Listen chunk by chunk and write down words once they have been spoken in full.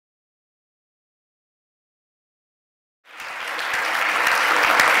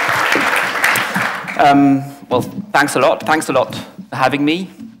Well, thanks a lot. Thanks a lot for having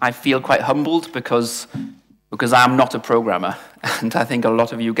me. I feel quite humbled because I'm not a programmer, and I think a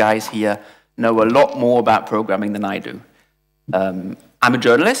lot of you guys here know a lot more about programming than I do. I'm a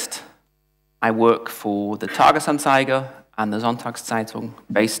journalist. I work for the Tagesanzeiger and the Sonntagszeitung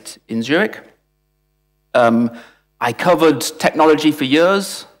based in Zurich. I covered technology for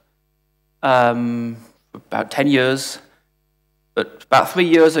years, about 10 years, but about 3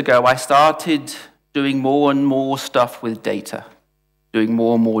 years ago I started doing more and more stuff with data, doing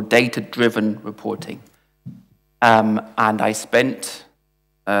more and more data-driven reporting. And I spent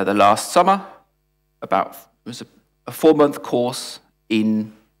the last summer, it was a 4-month course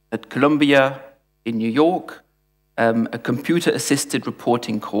at Columbia in New York, a computer-assisted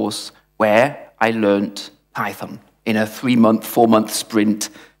reporting course where I learned Python in a 3-month, 4-month sprint.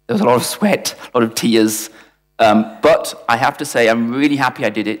 There was a lot of sweat, a lot of tears, but I have to say I'm really happy I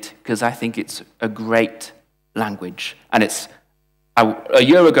did it because I think it's a great language. And a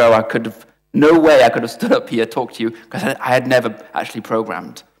year ago, no way I could have stood up here and talked to you because I had never actually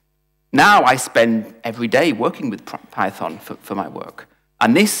programmed. Now I spend every day working with Python for my work.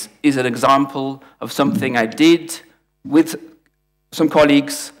 And this is an example of something I did with some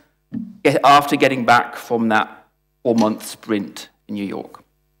colleagues after getting back from that 4-month sprint in New York.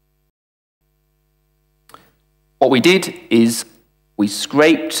 What we did is we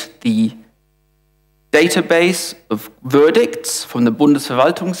scraped the database of verdicts from the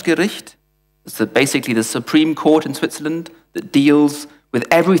Bundesverwaltungsgericht. It's basically the Supreme Court in Switzerland that deals with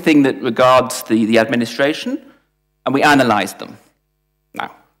everything that regards the administration, and we analyzed them.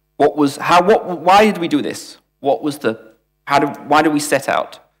 Now, why did we do this? Why did we set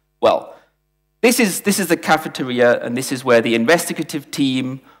out? Well, this is the cafeteria, and this is where the investigative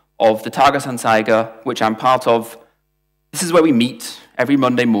team of the Tagesanzeiger, which I'm part of, this is where we meet every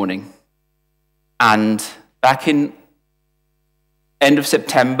Monday morning. And back in end of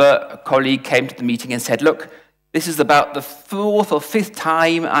September, a colleague came to the meeting and said, look, this is about the 4th or 5th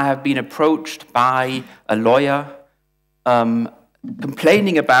time I have been approached by a lawyer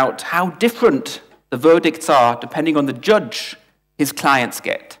complaining about how different the verdicts are depending on the judge his clients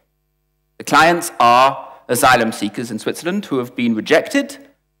get. The clients are asylum seekers in Switzerland who have been rejected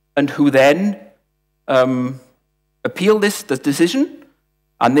and who then appeal this decision,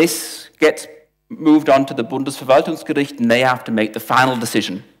 and this gets moved on to the Bundesverwaltungsgericht, and they have to make the final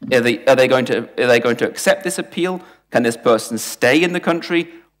decision. Are they going to accept this appeal? Can this person stay in the country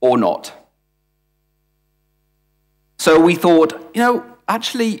or not? So we thought,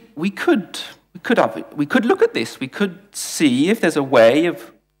 actually we could look at this. We could see if there's a way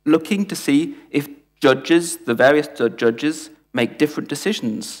of looking to see if the various judges make different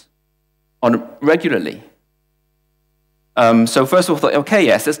decisions regularly. So first of all, I thought, okay,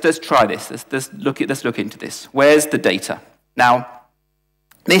 yes, let's try this. Let's look into this. Where's the data? Now,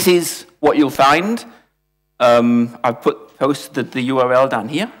 this is what you'll find. I've posted the URL down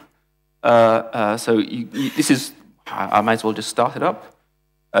here. I might as well just start it up.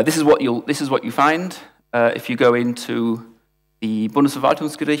 This is what you find if you go into the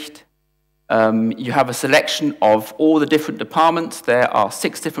Bundesverwaltungsgericht. You have a selection of all the different departments. There are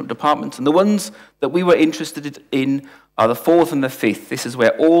 6 different departments, and the ones that we were interested in are the 4th and the 5th. This is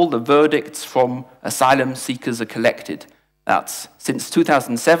where all the verdicts from asylum seekers are collected. That's since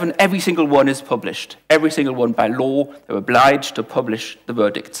 2007, every single one is published. Every single one by law, they're obliged to publish the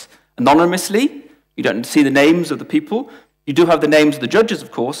verdicts. Anonymously, you don't see the names of the people. You do have the names of the judges,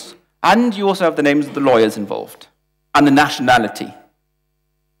 of course, and you also have the names of the lawyers involved, and the nationality.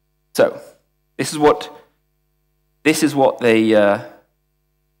 So, this is what they,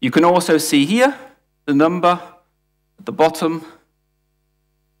 you can also see here, the number at the bottom.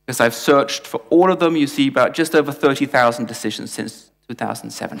 Because I've searched for all of them, you see about just over 30,000 decisions since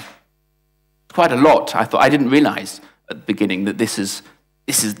 2007. Quite a lot. I didn't realize at the beginning that this is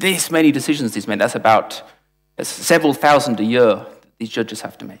this many decisions these men. That's several thousand a year that these judges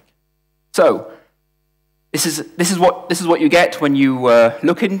have to make. So, this is what you get when you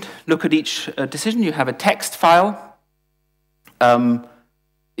look at each decision. You have a text file.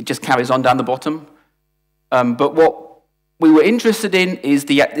 It just carries on down the bottom. But what we were interested in is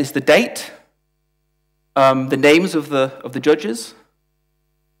the date, the names of the judges.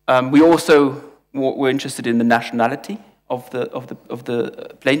 We also were interested in the nationality of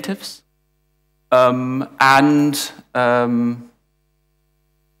the plaintiffs, and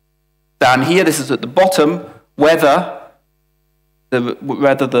down here, this is at the bottom, whether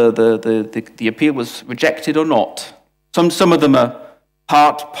the appeal was rejected or not. Some of them are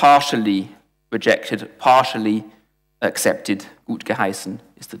partially rejected, partially accepted. Gut geheißen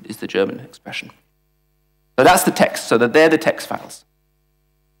is the German expression. So that's the text, so that they're the text files.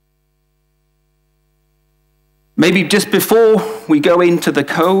 Maybe just before we go into the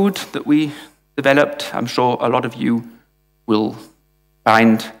code that we developed, I'm sure a lot of you will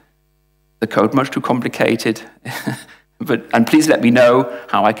find the code much too complicated, and please let me know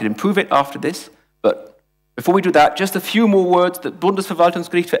how I can improve it after this. But before we do that, just a few more words. The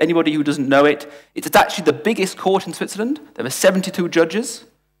Bundesverwaltungsgericht, for anybody who doesn't know it, it's actually the biggest court in Switzerland. There were 72 judges.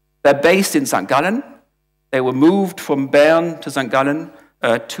 They're based in St. Gallen. They were moved from Bern to St. Gallen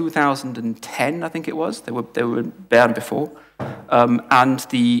 2010, I think it was. They were in Bern before. And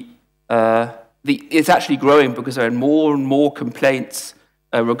it's actually growing because there are more and more complaints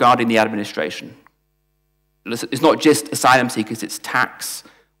regarding the administration. It's not just asylum seekers, it's tax,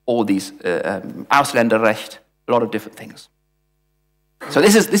 all these Ausländerrecht, a lot of different things. So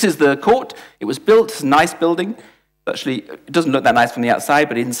this is the court. It was built, it's a nice building. Actually, it doesn't look that nice from the outside,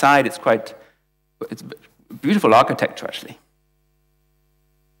 but inside it's beautiful architecture, actually.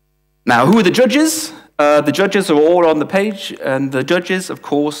 Now, who are the judges? The judges are all on the page, and the judges, of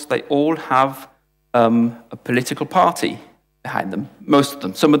course, they all have a political party behind them. Most of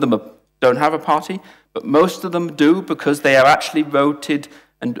them. Some of them don't have a party, but most of them do because they are actually voted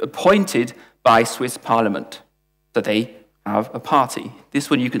and appointed by Swiss Parliament. So they have a party. This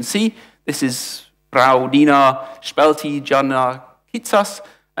one you can see. This is Frau Nina Spelti-Jana Kitsas,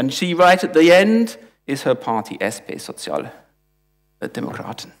 and she right at the end is her party, SPS17.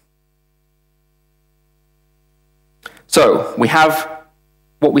 So we have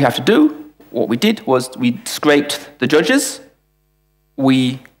what we have to do. What we did was we scraped the judges.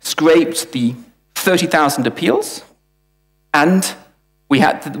 We scraped the 30,000 appeals, and we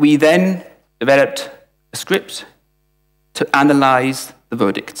then developed a script to analyze the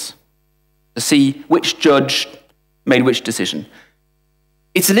verdicts, to see which judge made which decision.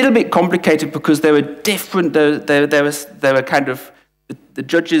 It's a little bit complicated because there were different, there were kind of, the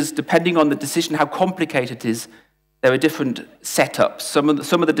judges, depending on the decision, how complicated it is, there were different setups. Some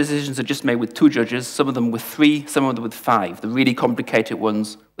of the decisions are just made with 2 judges, some of them with 3, some of them with 5, the really complicated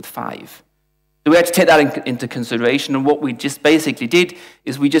ones with 5. So we had to take that into consideration, and what we just basically did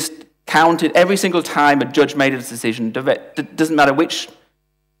is we just counted every single time a judge made a decision. It doesn't matter which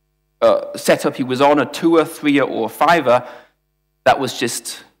setup he was on, a 2er, 3er, or 5er, that was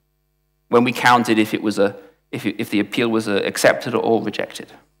just when we counted if the appeal was accepted or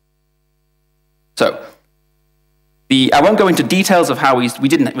rejected. So, I won't go into details of how we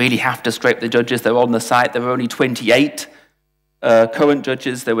didn't really have to scrape the judges. They were on the site. There were only 28 current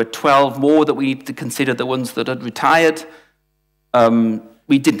judges. There were 12 more that we needed to consider, the ones that had retired.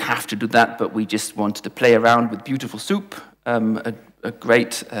 We didn't have to do that, but we just wanted to play around with Beautiful Soup, a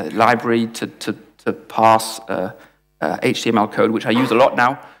great library to parse HTML code, which I use a lot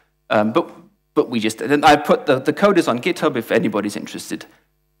now. But we just, and I put the code is on GitHub if anybody's interested.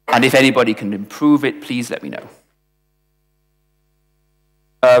 And if anybody can improve it, please let me know.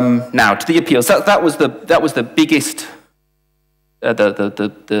 Now to the appeals. That was the biggest,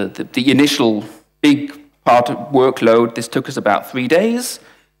 the initial big part of workload. This took us about 3 days,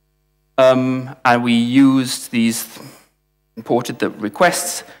 and we used these, imported the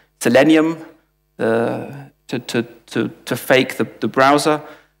requests, Selenium, to fake the browser,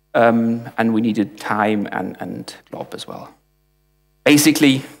 and we needed time and glob as well.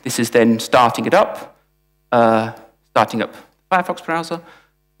 Basically, this is then starting it up, starting up the Firefox browser,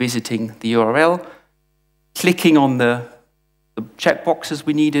 visiting the URL, clicking on the checkboxes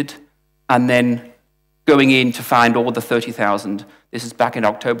we needed, and then going in to find all the 30,000. This is back in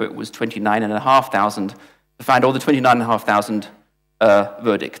October, it was 29,500, to find all the 29,500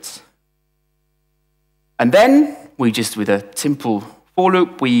 verdicts. And then we just, with a simple for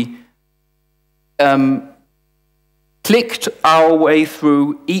loop, we clicked our way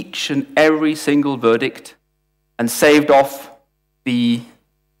through each and every single verdict and saved off the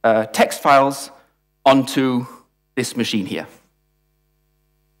text files onto this machine here.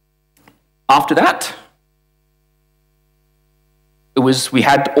 After that, we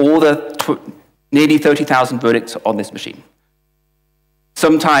had all the nearly 30,000 verdicts on this machine.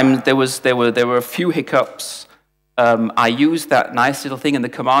 Sometimes there were a few hiccups. I used that nice little thing in the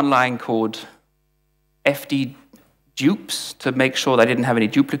command line called FD dupes to make sure that I didn't have any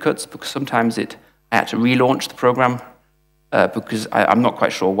duplicates, because sometimes I had to relaunch the program because I'm not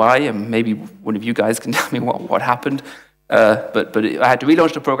quite sure why, and maybe one of you guys can tell me what happened. But I had to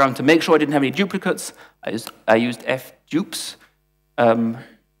relaunch the program to make sure I didn't have any duplicates. I used fdupes,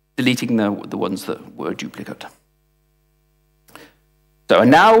 deleting the ones that were duplicate. So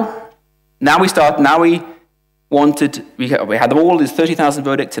now we we had all these 30,000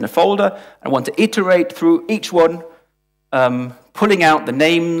 verdicts in a folder, and want to iterate through each one, pulling out the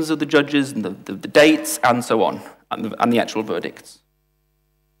names of the judges and the dates and so on, and the actual verdicts.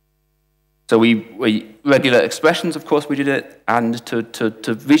 So we regular expressions, of course, we did it, and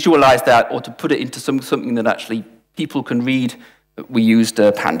to visualize that or to put it into something that actually people can read, we used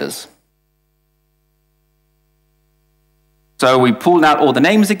pandas. So we pulled out all the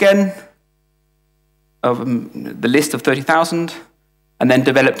names again of the list of 30,000, and then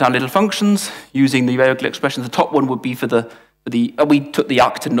developed our little functions using the regular expressions. The top one would be we took the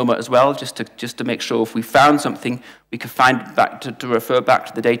octa number as well, just to make sure if we found something, we could find back to refer back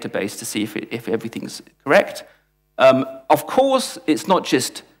to the database to see if everything's correct. Of course,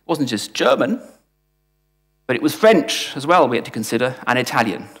 wasn't just German, but it was French as well we had to consider, and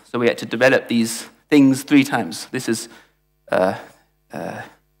Italian. So we had to develop these things 3 times. These are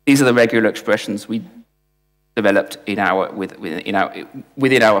the regular expressions we developed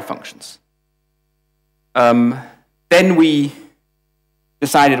within our functions. Then we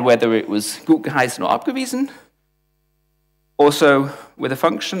decided whether it was gut geheißen or abgewiesen. Also, with a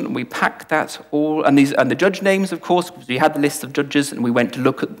function, we packed that all, and the judge names, of course, because we had the list of judges, and we went to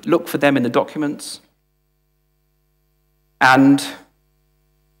look for them in the documents. And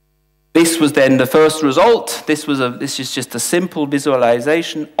this was then the first result. This is just a simple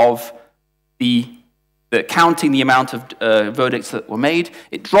visualization of the counting the amount of verdicts that were made.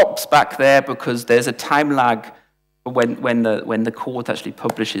 It drops back there because there's a time lag when the court actually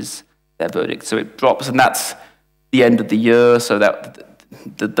publishes their verdict. So it drops, and that's the end of the year. So that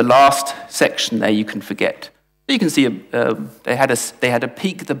the last section there you can forget. So you can see they had a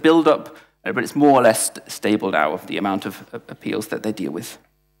peak, the build up, but it's more or less stable now of the amount of appeals that they deal with.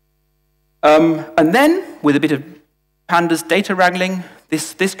 And then with a bit of pandas data wrangling,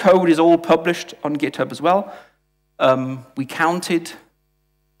 this code is all published on GitHub as well. We counted,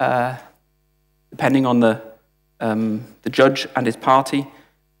 depending on the judge and his party,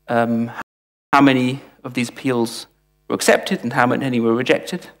 how many of these appeals were accepted and how many were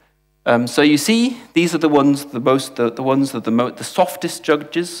rejected. So you see, these are the ones, the softest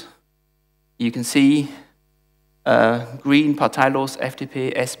judges. You can see Green, parteilos,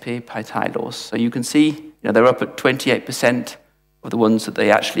 FDP, SP, parteilos. So you can see, they're up at 28% of the ones that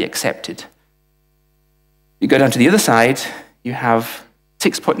they actually accepted. You go down to the other side, you have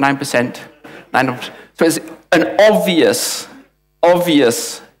 6.9%. So it's an obvious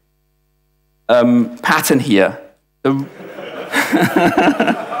pattern here. So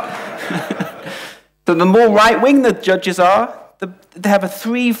the more right-wing the judges are, they have a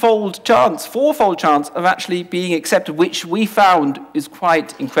fourfold chance of actually being accepted, which we found is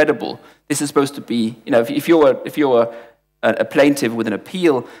quite incredible. This is supposed to be, if you're a plaintiff with an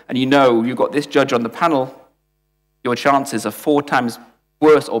appeal and you've got this judge on the panel, your chances are 4 times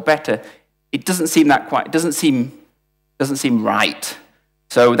worse or better. It doesn't seem it doesn't seem right.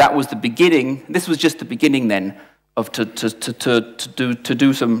 So that was the beginning. This was just the beginning then of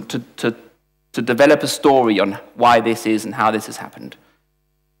to develop a story on why this is and how this has happened.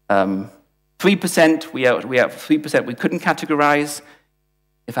 3%, we have 3% we couldn't categorize.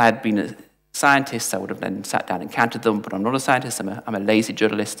 If I had been a scientist, I would have then sat down and counted them, but I'm not a scientist, I'm a lazy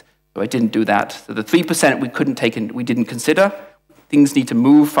journalist, so I didn't do that. So the 3% we couldn't take in, we didn't consider. Things need to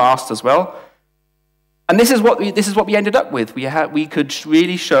move fast as well. And this is what we ended up with. We could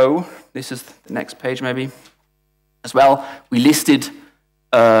really show, this is the next page maybe, as well. We listed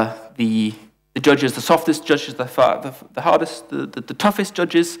the judges, the softest judges, the hardest, the toughest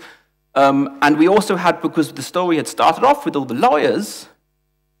judges. And we also had, because the story had started off with all the lawyers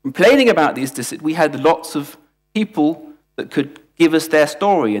complaining about these, we had lots of people that could give us their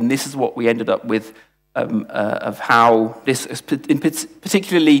story. And this is what we ended up with, of how this,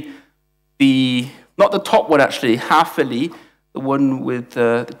 particularly not the top one actually, Hafeli, the one with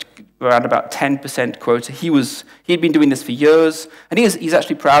around about 10% quota. He'd been doing this for years, and he's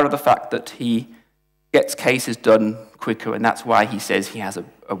actually proud of the fact that he gets cases done quicker, and that's why he says he has a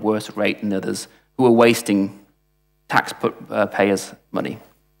worse rate than others who are wasting taxpayers' money.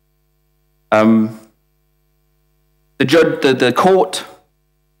 The court,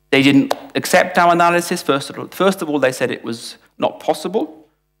 they didn't accept our analysis. First of all, they said it was not possible,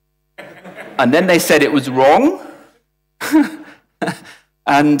 and then they said it was wrong.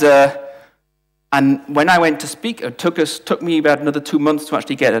 And when I went to speak, it took me about another 2 months to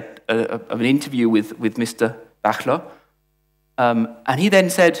actually get an interview with Mr. Bachler. And he then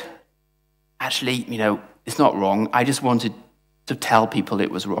said, actually, it's not wrong. I just wanted to tell people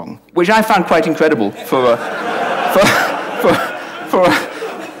it was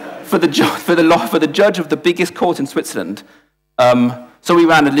for the judge of the biggest court in Switzerland. So we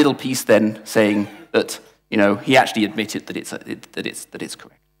ran a little piece then saying that he actually admitted that it's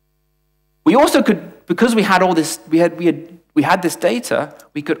correct. We also could, because we had all this, we had this data.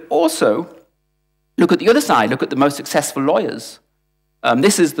 We could also look at the other side. Look at the most successful lawyers.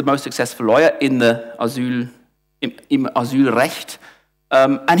 This is the most successful lawyer in the im Asylrecht.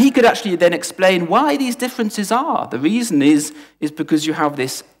 And he could actually then explain why these differences are. The reason is because you have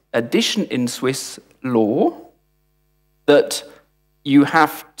this addition in Swiss law that you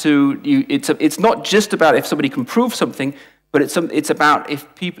have to. It's not just about if somebody can prove something, but it's about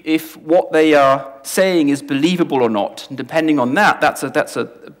if what they are saying is believable or not. And depending on that, that's a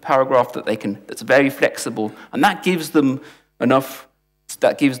paragraph that that's very flexible, and that gives them enough.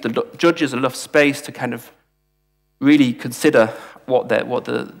 That gives the judges enough space to kind of really consider what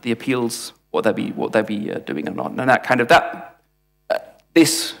the appeals, what they'll be doing or not. And that kind of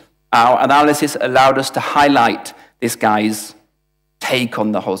our analysis allowed us to highlight this guy's take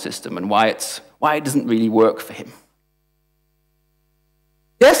on the whole system and why it doesn't really work for him.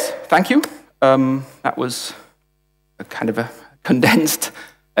 Yes, thank you. That was a kind of a condensed.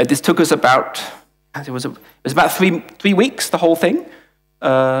 This took us about. It was about three weeks, the whole thing.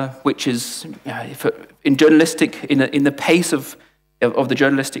 Which is in journalistic, in the pace of the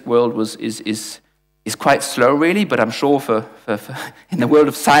journalistic world is quite slow, really. But I'm sure for in the world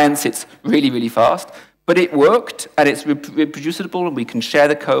of science, it's really, really fast. But it worked, and it's reproducible, and we can share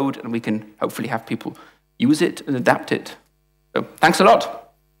the code, and we can hopefully have people use it and adapt it. So thanks a lot.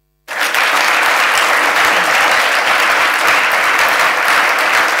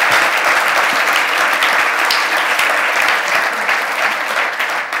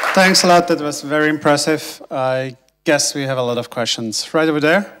 Thanks a lot. That was very impressive. I guess we have a lot of questions. Right over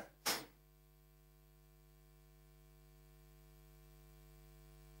there.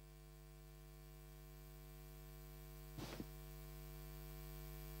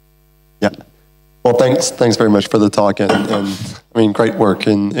 Yeah. Well, thanks very much for the talk, and I mean, great work.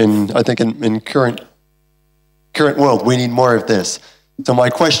 I think in current world, we need more of this. So my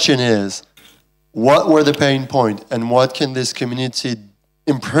question is, what were the pain points, and what can this community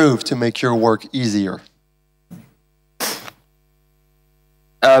improve to make your work easier?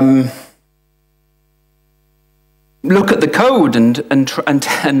 Look at the code and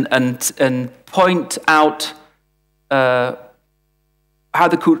point out how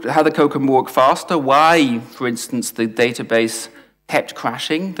the code can work faster. Why, for instance, the database kept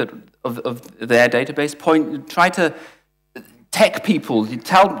crashing of their database. Try to tech people.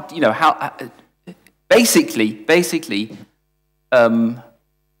 Tell how basically.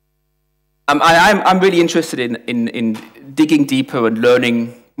 I'm really interested in digging deeper and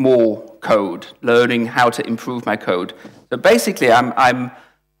learning more code, learning how to improve my code. So basically, I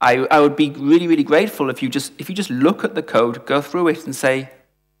would be really, really grateful if you just look at the code, go through it, and say,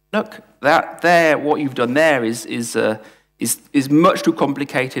 look, what you've done there is much too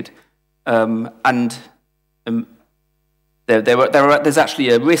complicated, and there's actually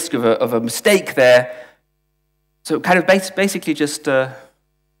a risk of a mistake there. So kind of basically just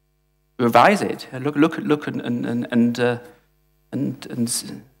revise it. Look and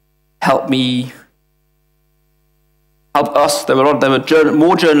help us. There were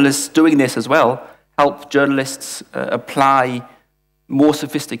more journalists doing this as well. Help journalists apply more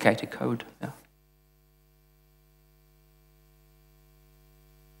sophisticated code. Yeah.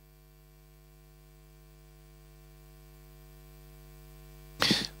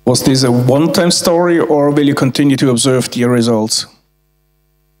 Was this a one-time story, or will you continue to observe the results?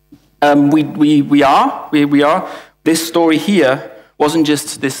 We are. This story here wasn't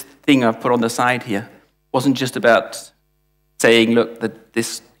just this thing I've put on the side here. Wasn't just about saying, look, that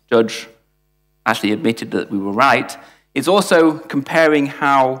this judge actually admitted that we were right. It's also comparing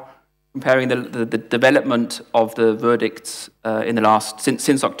the development of the verdicts in the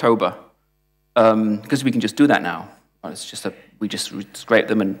since October, because we can just do that now. It's just we just scrape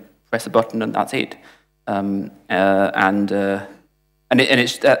them and press a button and that's it. And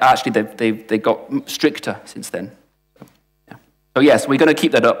it's actually they got stricter since then. So, yeah. So yes, we're going to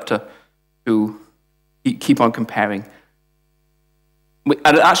keep that up to keep on comparing.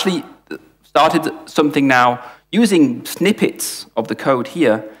 And it actually started something now using snippets of the code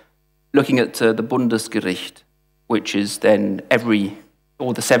here, looking at the Bundesgericht, which is then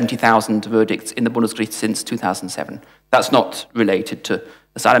all the 70,000 verdicts in the Bundesgericht since 2007. That's not related to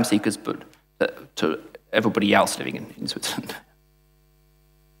asylum seekers, but to everybody else living in Switzerland.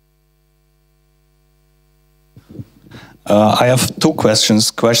 I have two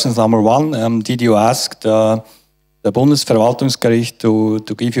questions. Question number one, did you ask the the Bundesverwaltungsgericht to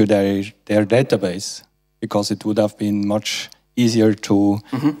give you their database, because it would have been much easier to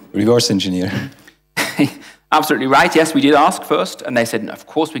reverse engineer. Absolutely right. Yes, we did ask first, and they said, "Of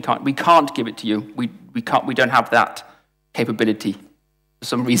course we can't. We can't give it to you. We can't. We don't have that capability for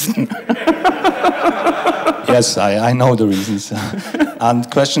some reason." Yes, I know the reasons.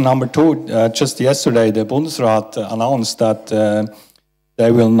 And question number 2: just yesterday, the Bundesrat announced that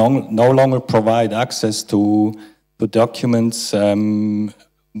they will no longer provide access to documents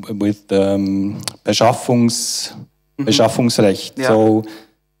with Beschaffungsrecht. Yeah. So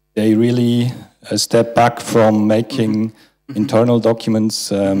they really step back from making internal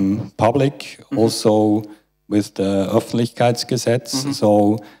documents public, also with the Öffentlichkeitsgesetz.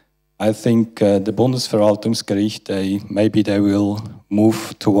 So I think the Bundesverwaltungsgericht, maybe they will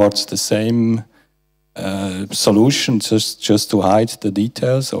move towards the same solution, just to hide the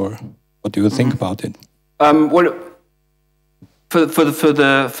details, or what do you think about it? Well,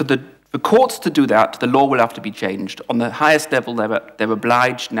 for courts to do that, the law will have to be changed. On the highest level, they're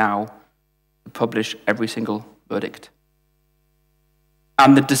obliged now to publish every single verdict.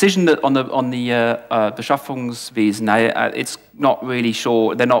 And the decision that on the Beschaffungswesen, it's not really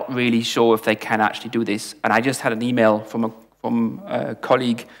sure. They're not really sure if they can actually do this. And I just had an email from a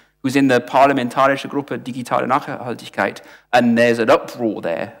colleague who's in the Parlamentarische Gruppe Digitale Nachhaltigkeit, and there's an uproar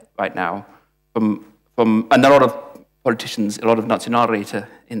there right now from and a lot of politicians, a lot of Nationalräte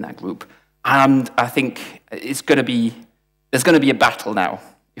in that group. And I think there's going to be a battle now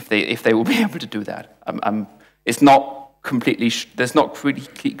if they will be able to do that. It's not completely. There's not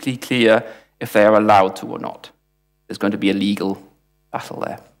really clear if they are allowed to or not. There's going to be a legal battle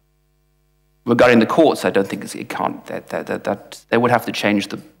there. Regarding the courts, I don't think it can't. That they would have to change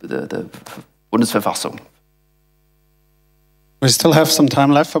the Bundesverfassung. We still have some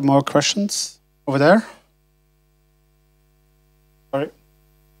time left for more questions over there. Sorry.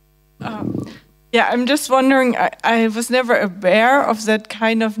 Yeah, I'm just wondering, I was never aware of that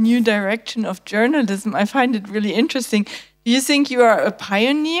kind of new direction of journalism. I find it really interesting. Do you think you are a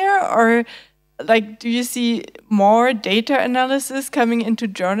pioneer, or like, do you see more data analysis coming into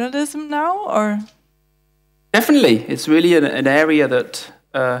journalism now, or? Definitely, it's really an area that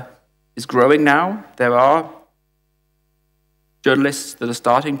is growing now. There are journalists that are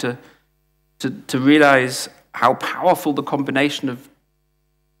starting to realize how powerful the combination of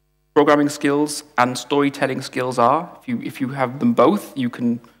programming skills and storytelling skills are. If you have them both, you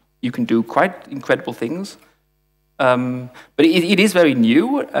can do quite incredible things. But it is very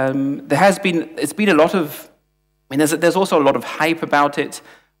new. It's been a lot of. I mean, there's also a lot of hype about it,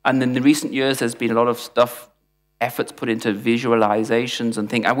 and in the recent years, there's been a lot of efforts put into visualizations and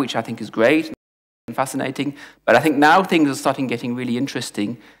things, which I think is great and fascinating. But I think now things are starting getting really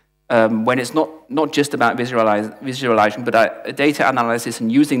interesting. When it's not just about visualizing, but data analysis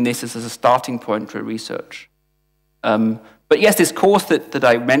and using this as a starting point for research. But yes, this course that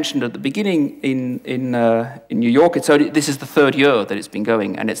I mentioned at the beginning in New York, this is the 3rd year that it's been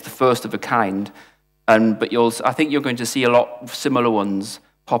going, and it's the first of a kind. But I think you're going to see a lot of similar ones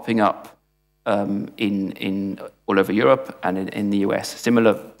popping up in all over Europe and in the US.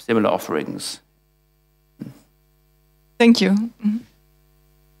 Similar offerings. Thank you. Mm-hmm.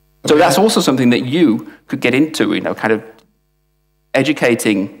 So that's also something that you could get into, kind of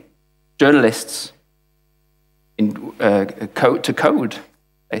educating journalists in to code,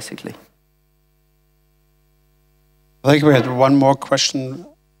 basically. I think we had one more question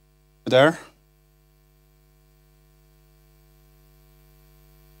there.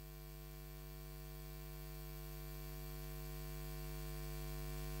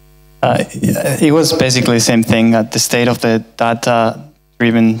 It was basically the same thing at the state of the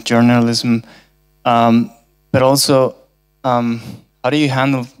data-driven journalism, but also how do you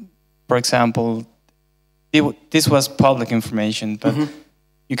handle, for example, this was public information, but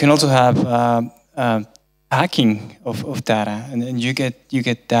you can also have hacking of data, and you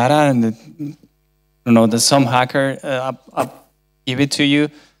get data, and that some hacker give it to you,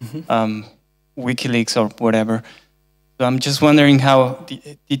 WikiLeaks or whatever. So I'm just wondering, how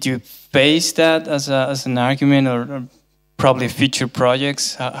did you face that as an argument, or probably future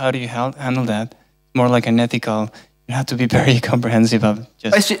projects? How do you handle that? More like an ethical. You have to be very comprehensive of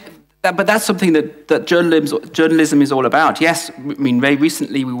just. But that's something that journalism is all about. Yes, I mean, very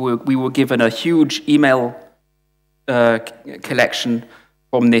recently we were given a huge email collection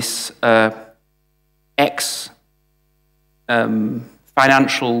from this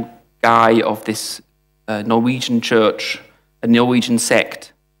financial guy of this Norwegian church, a Norwegian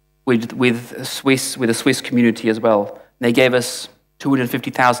sect, with a Swiss community as well. And they gave us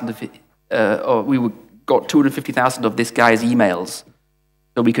 250,000 we got 250,000 of this guy's emails.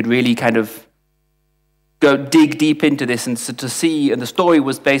 So we could really kind of go dig deep into this and so to see, and the story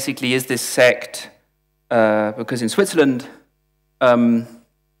was basically, is this sect, because in Switzerland,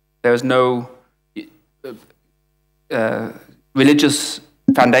 there is no, religious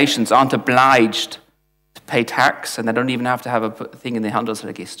foundations aren't obliged to pay tax, and they don't even have to have a thing in the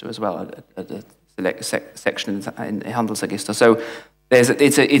Handelsregister as well, a section in the Handelsregister. So there's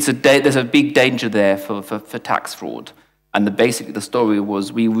a big danger there for tax fraud. And basically the story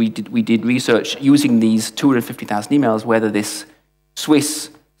was we did research using these 250,000 emails whether this Swiss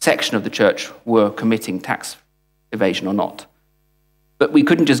section of the church were committing tax evasion or not. But we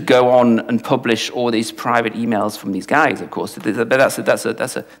couldn't just go on and publish all these private emails from these guys, of course.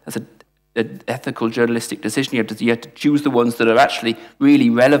 That's an ethical journalistic decision. You have to choose the ones that are actually really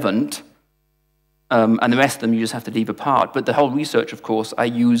relevant, and the rest of them you just have to leave apart. But the whole research, of course,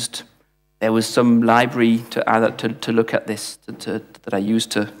 there was some library to look at this that I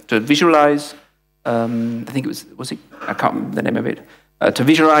used to visualize. I think I can't remember the name of it. To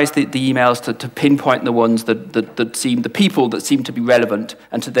visualize the emails, to pinpoint the ones that seemed, the people that seemed to be relevant,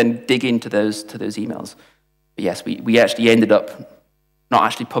 and to then dig into those emails. But yes, we actually ended up not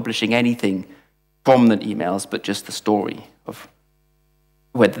actually publishing anything from the emails, but just the story of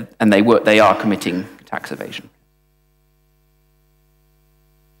whether, and they are committing tax evasion.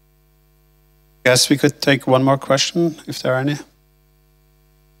 Guess we could take one more question, if there are any.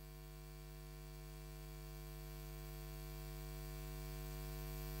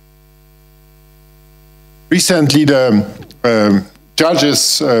 Recently, the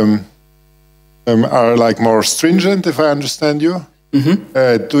judges are like more stringent, if I understand you.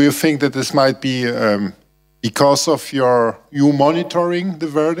 Mm-hmm. Do you think that this might be because of you monitoring the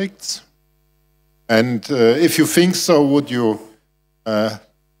verdicts? And if you think so, would you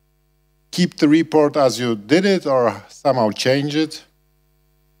keep the report as you did it, or somehow change it?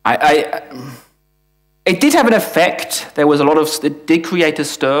 It did have an effect. There was it did create a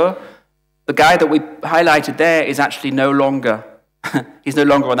stir. The guy that we highlighted there is actually no longer, he's no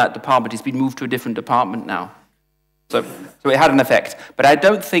longer on that department. He's been moved to a different department now. So it had an effect. But I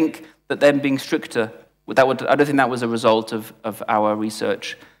don't think that them being stricter, I don't think that was a result of our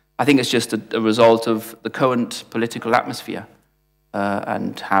research. I think it's just a result of the current political atmosphere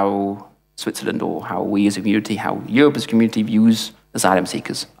and how Switzerland, or how we as a community, how Europe as a community views asylum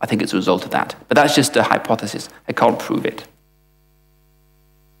seekers. I think it's a result of that. But that's just a hypothesis. I can't prove it.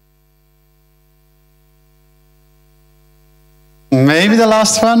 Maybe the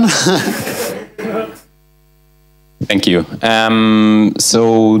last one. Thank you.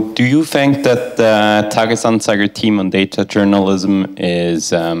 So do you think that the Tagesanzeiger team on data journalism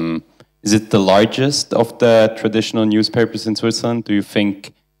is it the largest of the traditional newspapers in Switzerland? Do you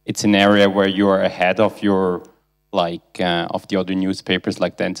think it's an area where you are ahead of your, of the other newspapers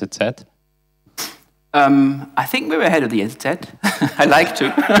like the NZZ? I think we're ahead of the NZZ. I like to.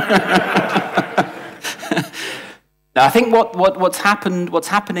 Now, I think what's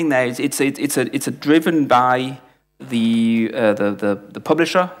happening there is it's driven by the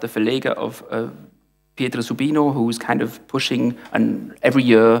publisher, the Verleger of Pietro Subino, who's kind of pushing, and every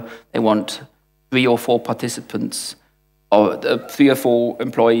year they want 3 or 4 participants, or 3 or 4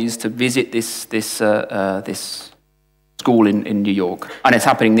 employees to visit this school in New York, and it's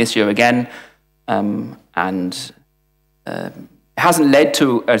happening this year again, and it hasn't led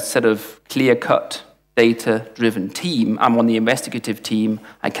to a sort of clear-cut data-driven team. I'm on the investigative team.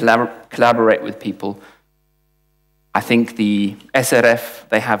 I collaborate with people. I think the SRF,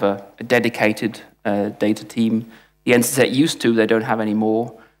 they have a dedicated data team. The NZZ used to, they don't have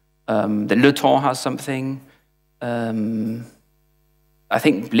anymore. The Le Temps has something. I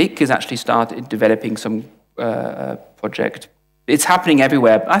think Blick has actually started developing some project. It's happening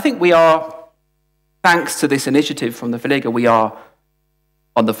everywhere. I think we are, thanks to this initiative from the Verleger, we are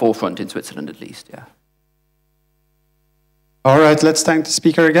on the forefront in Switzerland at least, yeah. All right, let's thank the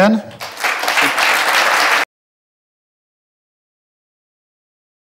speaker again.